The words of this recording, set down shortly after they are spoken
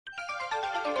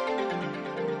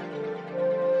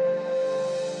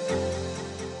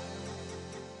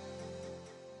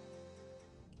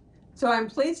So I'm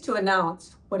pleased to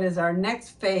announce what is our next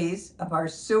phase of our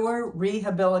sewer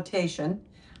rehabilitation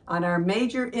on our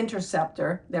major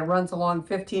interceptor that runs along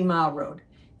 15 Mile Road.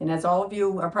 And as all of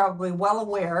you are probably well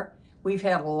aware, we've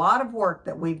had a lot of work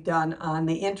that we've done on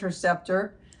the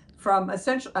interceptor from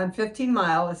essentially on 15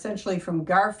 Mile, essentially from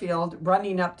Garfield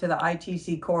running up to the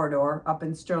ITC corridor up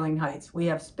in Sterling Heights. We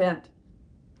have spent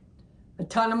a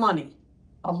ton of money,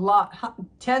 a lot,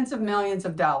 tens of millions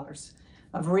of dollars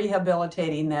of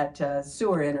rehabilitating that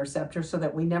sewer interceptor so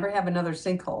that we never have another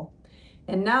sinkhole.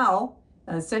 And now,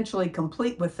 essentially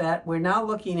complete with that, we're now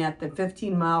looking at the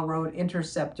 15 Mile Road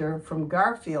interceptor from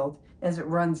Garfield as it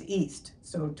runs east,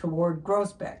 so toward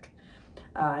Groesbeck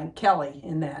and Kelly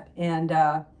in that. And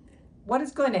what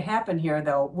is going to happen here,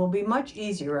 though, will be much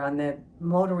easier on the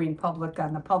motoring public,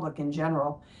 on the public in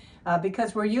general,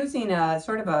 because we're using a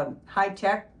sort of a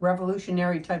high-tech,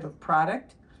 revolutionary type of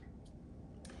product,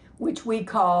 which we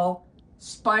call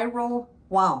spiral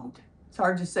wound. It's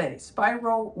hard to say,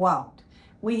 spiral wound.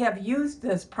 We have used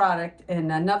this product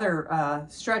in another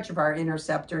stretch of our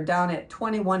interceptor down at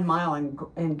 21 Mile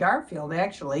in Garfield,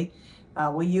 actually.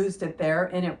 We used it there,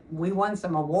 and we won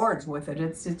some awards with it.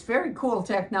 It's very cool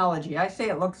technology. I say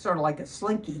it looks sort of like a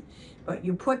slinky, but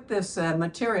you put this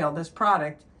material, this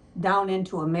product, down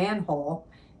into a manhole,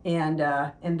 and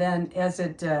then as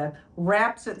it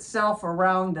wraps itself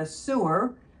around the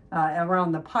sewer,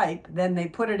 around the pipe, then they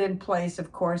put it in place, of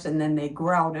course, and then they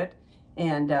grout it,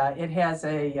 and it has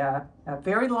a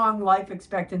very long life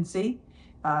expectancy,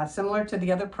 similar to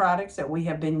the other products that we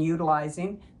have been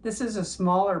utilizing. This is a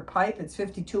smaller pipe. It's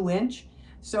 52-inch,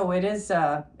 so it is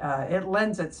it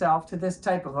lends itself to this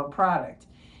type of a product.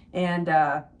 And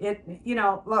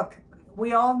look,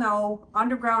 we all know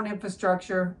underground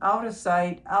infrastructure, out of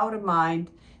sight, out of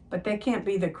mind, but that can't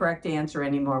be the correct answer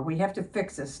anymore. We have to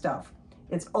fix this stuff.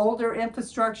 It's older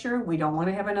infrastructure. We don't want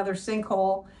to have another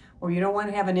sinkhole, or you don't want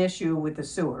to have an issue with the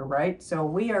sewer, right? So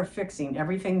we are fixing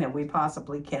everything that we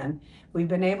possibly can. We've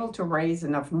been able to raise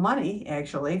enough money,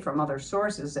 actually, from other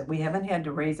sources that we haven't had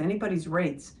to raise anybody's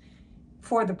rates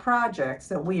for the projects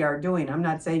that we are doing. I'm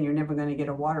not saying you're never going to get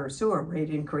a water or sewer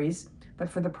rate increase, but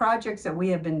for the projects that we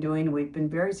have been doing, we've been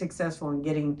very successful in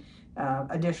getting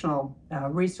additional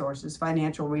resources,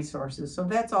 financial resources. So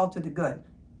that's all to the good.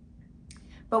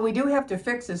 But we do have to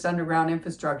fix this underground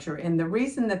infrastructure. And the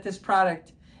reason that this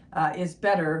product is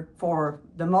better for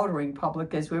the motoring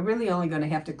public is we're really only going to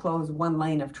have to close one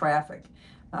lane of traffic.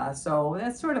 So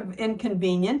that's sort of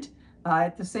inconvenient.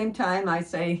 At the same time, I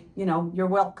say, you're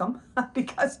welcome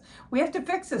because we have to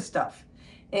fix this stuff.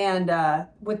 And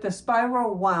with the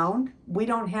spiral wound, we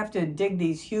don't have to dig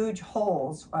these huge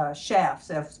holes, shafts,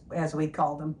 as we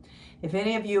call them. If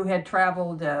any of you had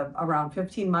traveled around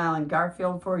 15 Mile in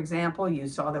Garfield, for example, you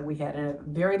saw that we had a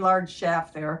very large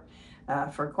shaft there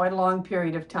for quite a long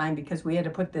period of time because we had to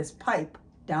put this pipe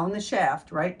down the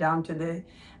shaft, right down to the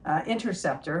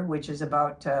interceptor, which is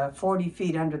about 40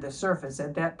 feet under the surface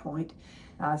at that point.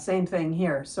 Same thing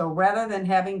here. So rather than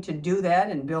having to do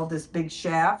that and build this big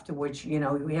shaft, which,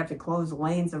 we have to close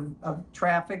lanes of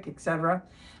traffic, etc.,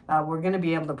 we're going to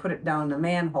be able to put it down the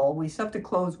manhole. We still have to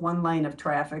close one lane of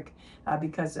traffic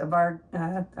because of our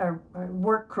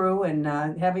work crew and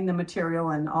having the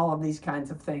material and all of these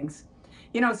kinds of things.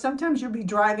 Sometimes you'll be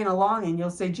driving along and you'll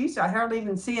say, geez, I hardly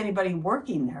even see anybody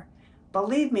working there.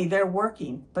 Believe me, they're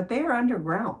working, but they are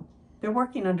underground. They're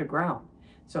working underground.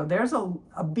 So there's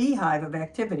a beehive of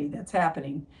activity that's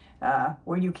happening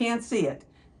where you can't see it.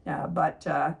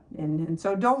 And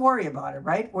so don't worry about it,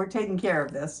 right? We're taking care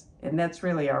of this, and that's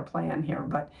really our plan here.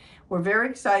 But we're very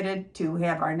excited to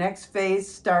have our next phase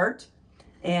start,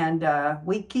 and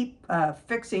we keep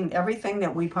fixing everything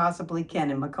that we possibly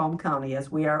can in Macomb County. As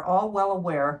we are all well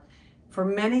aware, for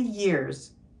many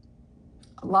years,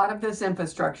 a lot of this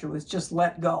infrastructure was just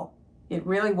let go. It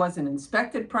really wasn't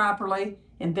inspected properly,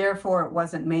 and therefore it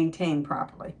wasn't maintained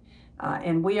properly.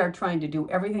 And we are trying to do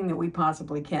everything that we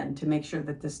possibly can to make sure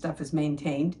that this stuff is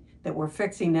maintained, that we're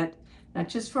fixing it, not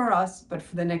just for us, but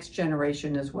for the next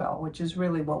generation as well, which is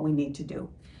really what we need to do.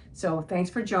 So thanks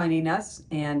for joining us.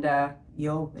 And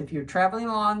if you're traveling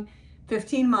along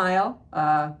 15 Mile,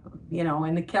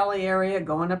 in the Kelly area,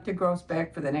 going up to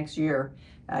Groesbeck for the next year,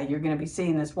 you're going to be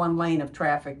seeing this one lane of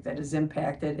traffic that is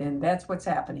impacted, and that's what's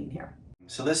happening here.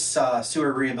 So this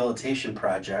sewer rehabilitation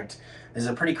project is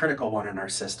a pretty critical one in our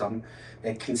system.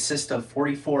 It consists of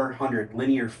 4,400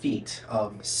 linear feet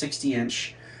of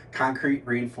 60-inch concrete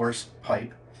reinforced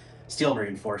pipe, steel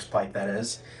reinforced pipe that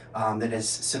is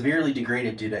severely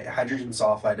degraded due to hydrogen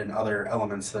sulfide and other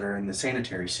elements that are in the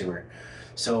sanitary sewer.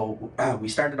 So we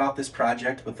started off this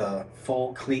project with a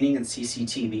full cleaning and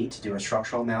CCTV to do a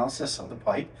structural analysis of the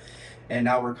pipe. And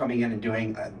now we're coming in and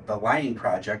doing the lining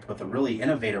project with a really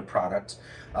innovative product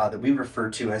that we refer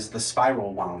to as the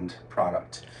spiral wound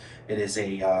product. It is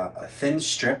a thin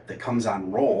strip that comes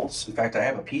on rolls. In fact, I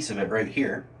have a piece of it right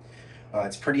here.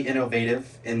 It's pretty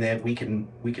innovative in that we can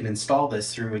install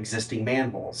this through existing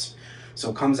manholes. So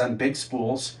it comes on big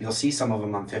spools. You'll see some of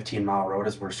them on 15 Mile Road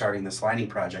as we're starting this lining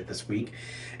project this week.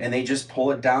 And they just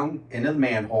pull it down into the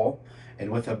manhole, and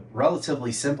with a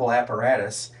relatively simple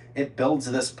apparatus, it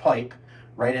builds this pipe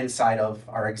right inside of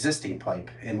our existing pipe.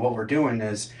 And what we're doing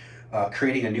is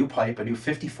creating a new pipe, a new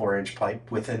 54-inch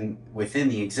pipe within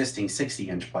the existing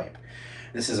 60-inch pipe.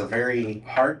 This is a very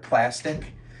hard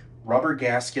plastic, rubber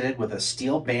gasketed with a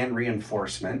steel band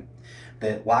reinforcement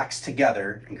that locks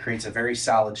together and creates a very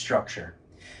solid structure.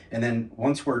 And then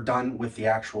once we're done with the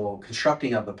actual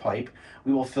constructing of the pipe,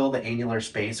 we will fill the annular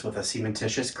space with a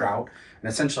cementitious grout, and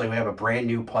essentially we have a brand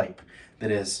new pipe that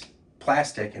is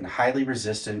plastic and highly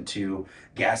resistant to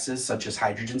gases such as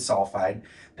hydrogen sulfide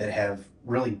that have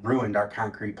really ruined our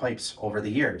concrete pipes over the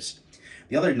years.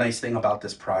 The other nice thing about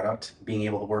this product, being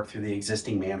able to work through the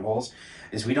existing manholes,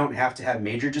 is we don't have to have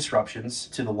major disruptions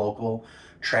to the local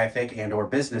traffic and or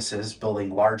businesses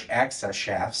building large access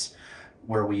shafts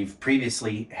where we've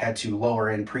previously had to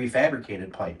lower in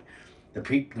prefabricated pipe.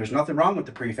 There's nothing wrong with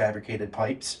the prefabricated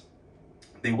pipes.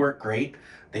 They work great.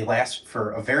 They last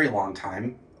for a very long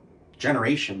time,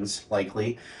 generations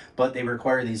likely, but they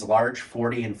require these large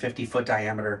 40 and 50 foot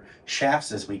diameter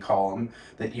shafts, as we call them,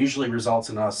 that usually results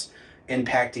in us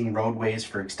impacting roadways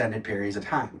for extended periods of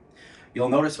time. You'll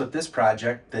notice with this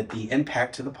project that the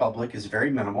impact to the public is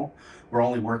very minimal. We're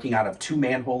only working out of 2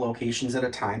 manhole locations at a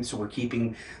time, so we're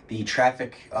keeping the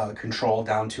traffic control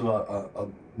down to a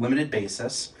limited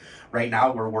basis. Right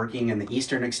now we're working in the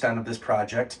eastern extent of this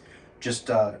project, just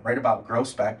right about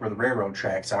Groesbeck where the railroad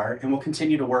tracks are, and we'll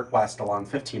continue to work west along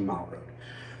 15 Mile Road.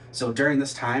 So during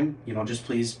this time, just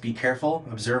please be careful,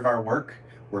 observe our work.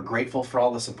 We're grateful for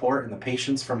all the support and the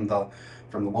patience from the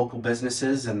local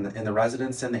businesses and the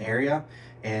residents in the area,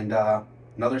 and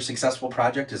another successful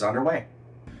project is underway.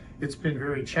 It's been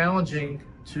very challenging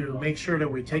to make sure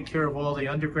that we take care of all the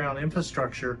underground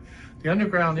infrastructure. The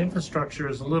underground infrastructure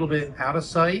is a little bit out of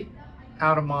sight,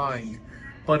 out of mind,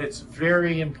 but it's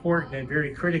very important and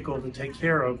very critical to take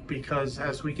care of, because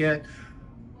as we get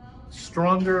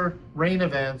stronger rain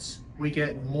events, we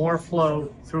get more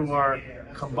flow through our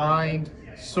combined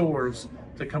sewers.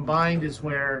 The combined is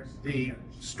where the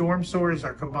storm sewers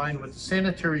are combined with the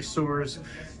sanitary sewers,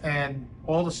 and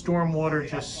all the storm water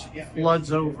just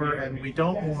floods over, and we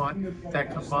don't want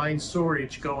that combined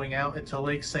sewerage going out into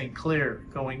Lake St. Clair,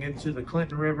 going into the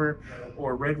Clinton River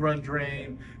or Red Run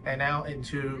Drain and out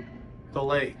into the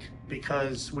lake,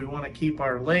 because we want to keep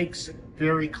our lakes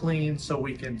very clean so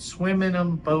we can swim in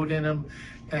them, boat in them,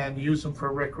 and use them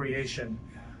for recreation.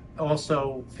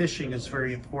 Also, fishing is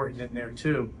very important in there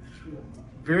too.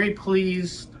 Very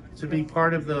pleased to be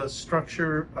part of the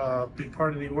structure, be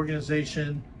part of the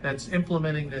organization that's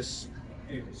implementing this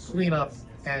cleanup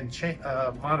and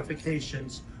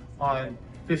modifications on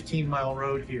 15 Mile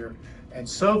Road here. And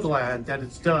so glad that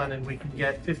it's done and we can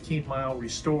get 15 Mile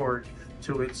restored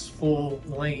to its full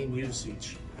lane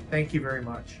usage. Thank you very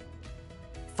much.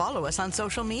 Follow us on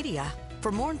social media.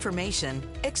 For more information,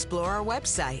 explore our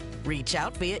website, reach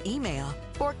out via email,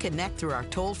 or connect through our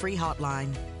toll-free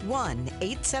hotline,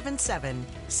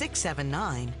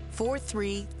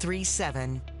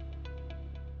 1-877-679-4337.